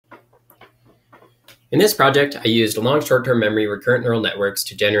In this project, I used long short-term memory recurrent neural networks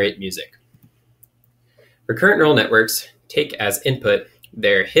to generate music. Recurrent neural networks take as input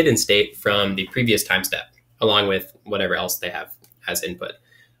their hidden state from the previous time step, along with whatever else they have as input.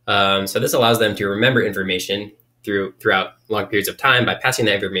 So this allows them to remember information throughout long periods of time by passing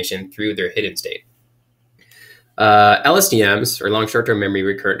that information through their hidden state. LSTMs, or long short-term memory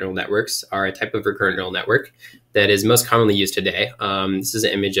recurrent neural networks, are a type of recurrent neural network that is most commonly used today. This is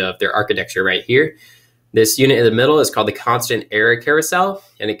an image of their architecture right here. This unit in the middle is called the constant error carousel,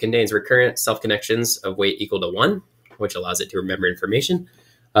 and it contains recurrent self-connections of weight equal to 1, which allows it to remember information.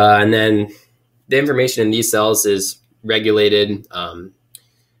 And then the information in these cells is regulated.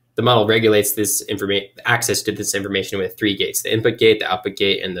 The model regulates this access to this information with 3 gates: the input gate, the output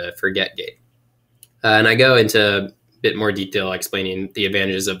gate, and the forget gate. And I go into a bit more detail explaining the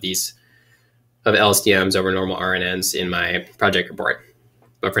advantages of LSTMs over normal RNNs in my project report.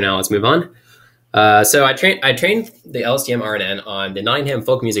 But for now, let's move on. So I trained the LSTM RNN on the Nottingham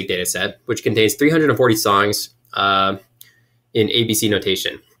folk music dataset, which contains 340 songs in ABC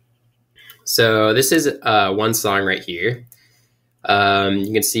notation. So this is one song right here.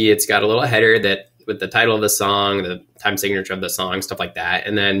 You can see it's got a little header that with the title of the song, the time signature of the song, stuff like that.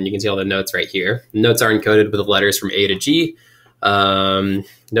 And then you can see all the notes right here. The notes are encoded with letters from A to G.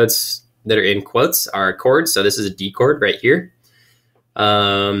 Notes that are in quotes are chords. So this is a D chord right here.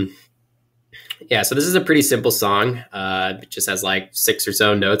 Yeah, so this is a pretty simple song. It just has like 6 or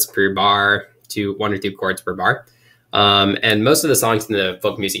so notes per bar, 1 or 2 chords per bar. And most of the songs in the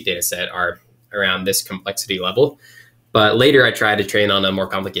folk music data set are around this complexity level. But later I tried to train on a more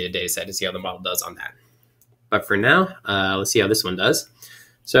complicated data set to see how the model does on that. But for now, let's see how this one does.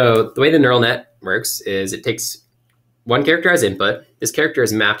 So the way the neural net works is it takes one character as input. This character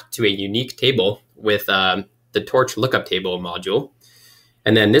is mapped to a unique table with the torch lookup table module.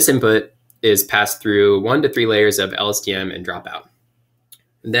 And then this input is passed through 1 to 3 layers of LSTM and dropout.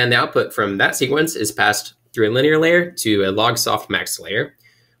 And then the output from that sequence is passed through a linear layer to a log softmax layer,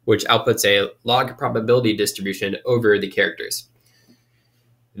 which outputs a log probability distribution over the characters.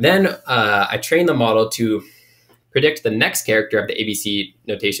 Then I train the model to predict the next character of the ABC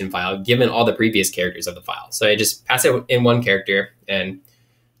notation file, given all the previous characters of the file. So I just pass it in one character and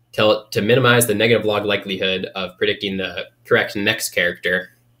tell it to minimize the negative log likelihood of predicting the correct next character.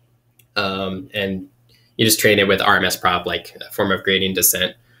 And you just train it with RMS prop, like a form of gradient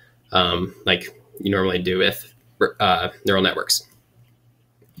descent, like you normally do with neural networks.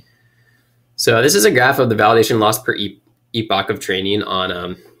 So this is a graph of the validation loss per epoch of training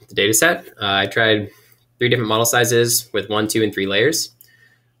on the data set. I tried 3 different model sizes with 1, 2, and 3 layers.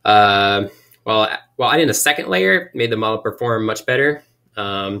 While adding a second layer made the model perform much better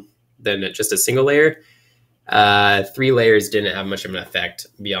than just a single layer. 3 layers didn't have much of an effect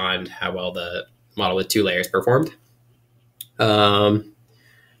beyond how well the model with 2 layers performed.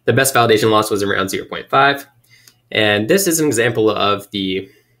 The best validation loss was around 0.5. And this is an example of the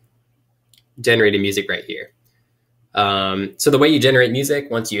generated music right here. So the way you generate music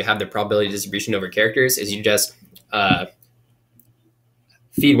once you have the probability distribution over characters is you just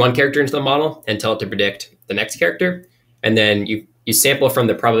feed one character into the model and tell it to predict the next character. And then you sample from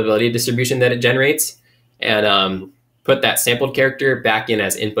the probability distribution that it generates and put that sampled character back in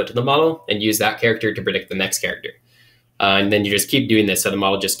as input to the model and use that character to predict the next character. And then you just keep doing this so the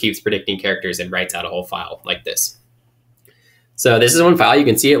model just keeps predicting characters and writes out a whole file like this. So this is one file. You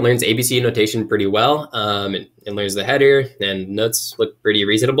can see it learns ABC notation pretty well. It learns the header and notes look pretty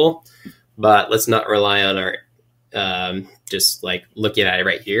reasonable, but let's not rely on our just like looking at it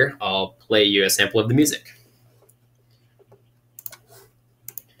right here. I'll play you a sample of the music.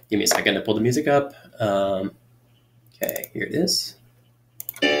 Give me a second to pull the music up. Okay, here it is.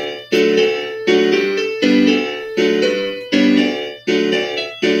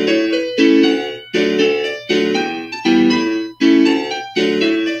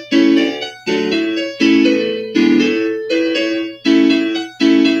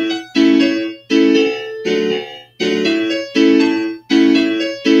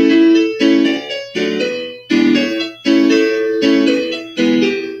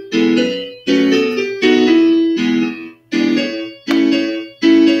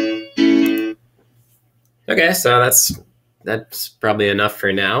 Okay, so that's probably enough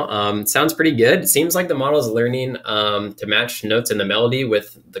for now. Sounds pretty good. It seems like the model is learning to match notes in the melody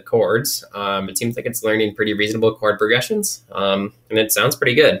with the chords. It seems like it's learning pretty reasonable chord progressions, and it sounds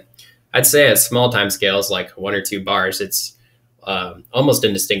pretty good. I'd say at small time scales, like 1 or 2 bars, it's almost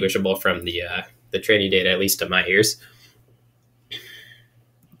indistinguishable from the training data, at least to my ears.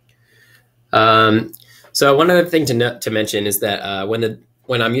 So one other thing to mention is that when the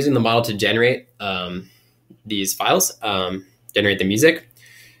when I'm using the model to generate these files, generate the music,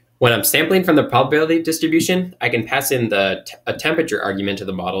 when I'm sampling from the probability distribution, I can pass in a temperature argument to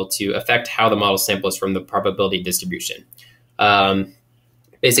the model to affect how the model samples from the probability distribution.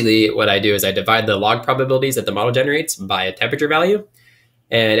 Basically, what I do is I divide the log probabilities that the model generates by a temperature value.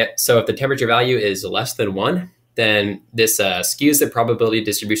 And so if the temperature value is less than 1, then this skews the probability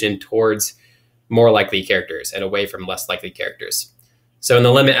distribution towards more likely characters and away from less likely characters. So in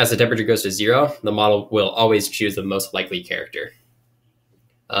the limit, as the temperature goes to 0, the model will always choose the most likely character.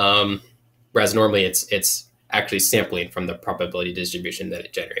 Whereas normally it's actually sampling from the probability distribution that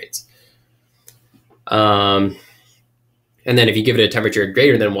it generates. And then if you give it a temperature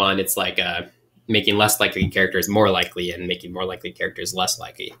greater than 1, it's like making less likely characters more likely and making more likely characters less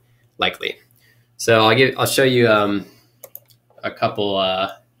likely. So I'll show you a couple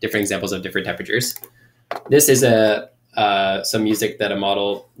different examples of different temperatures. This is some music that a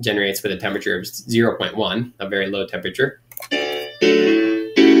model generates with a temperature of 0.1, a very low temperature.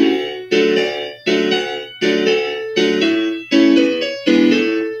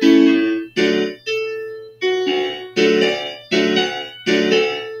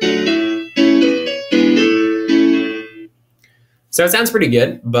 So it sounds pretty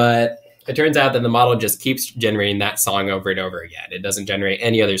good, but it turns out that the model just keeps generating that song over and over again. It doesn't generate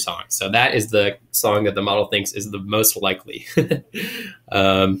any other song. So that is the song that the model thinks is the most likely.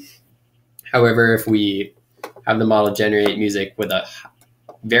 However, if we have the model generate music with a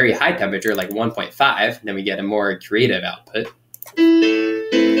very high temperature, like 1.5, then we get a more creative output.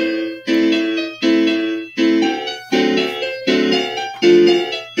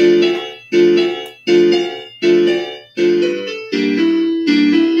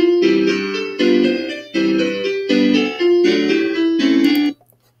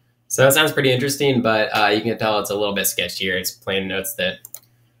 So that sounds pretty interesting, but you can tell it's a little bit sketchier. It's playing notes that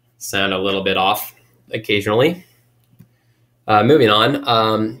sound a little bit off occasionally. Moving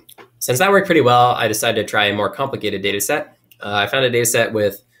on, since that worked pretty well, I decided to try a more complicated data set. I found a data set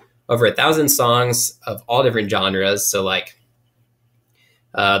with over 1,000 songs of all different genres. So like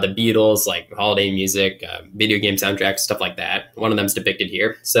the Beatles, like holiday music, video game soundtracks, stuff like that. One of them is depicted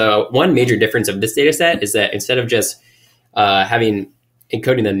here. So one major difference of this data set is that instead of just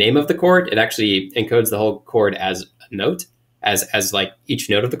encoding the name of the chord, it actually encodes the whole chord as a note, as like each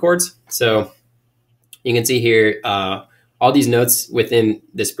note of the chords. So you can see here, all these notes within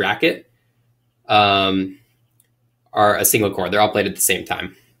this bracket are a single chord. They're all played at the same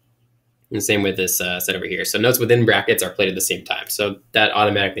time. And the same with this set over here. So notes within brackets are played at the same time. So that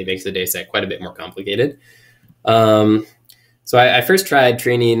automatically makes the data set quite a bit more complicated. So I first tried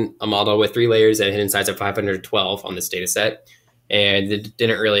training a model with 3 layers at a hidden size of 512 on this data set. And it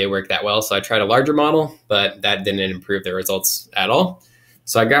didn't really work that well. So I tried a larger model, but that didn't improve the results at all.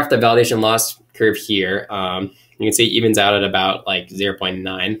 So I graphed the validation loss curve here. You can see it evens out at about like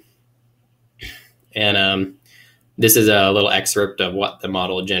 0.9. And this is a little excerpt of what the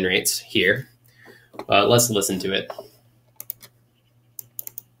model generates here. Let's listen to it.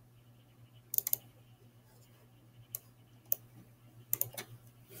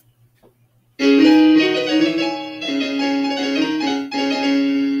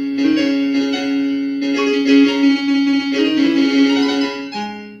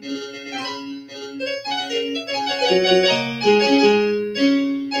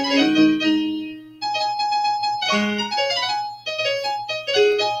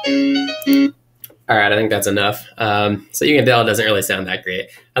 All right, I think that's enough. So you can tell it doesn't really sound that great.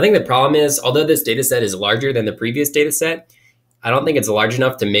 I think the problem is, although this data set is larger than the previous data set, I don't think it's large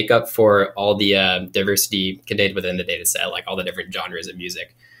enough to make up for all the diversity contained within the data set, like all the different genres of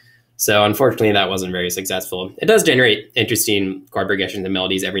music. So unfortunately, that wasn't very successful. It does generate interesting chord progressions and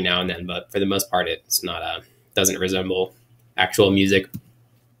melodies every now and then, but for the most part, it's not doesn't resemble actual music.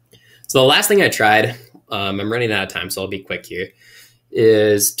 So the last thing I tried, I'm running out of time, so I'll be quick here,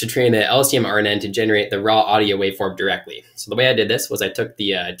 is to train an LSTM RNN to generate the raw audio waveform directly. So the way I did this was I took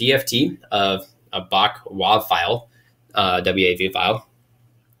the DFT of a Bach WAV file, WAV file.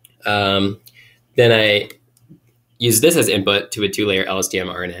 Then I used this as input to a 2-layer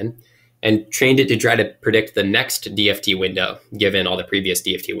LSTM RNN and trained it to try to predict the next DFT window given all the previous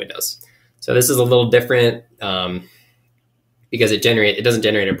DFT windows. So this is a little different because it doesn't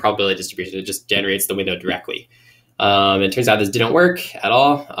generate a probability distribution. It just generates the window directly. It turns out this didn't work at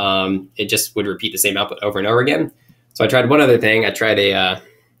all. It just would repeat the same output over and over again. So I tried one other thing. I tried a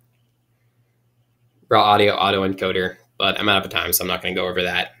raw audio autoencoder, but I'm out of time, so I'm not going to go over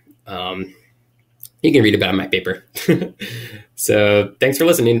that. You can read about it in my paper. So thanks for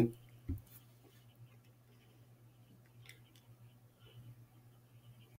listening.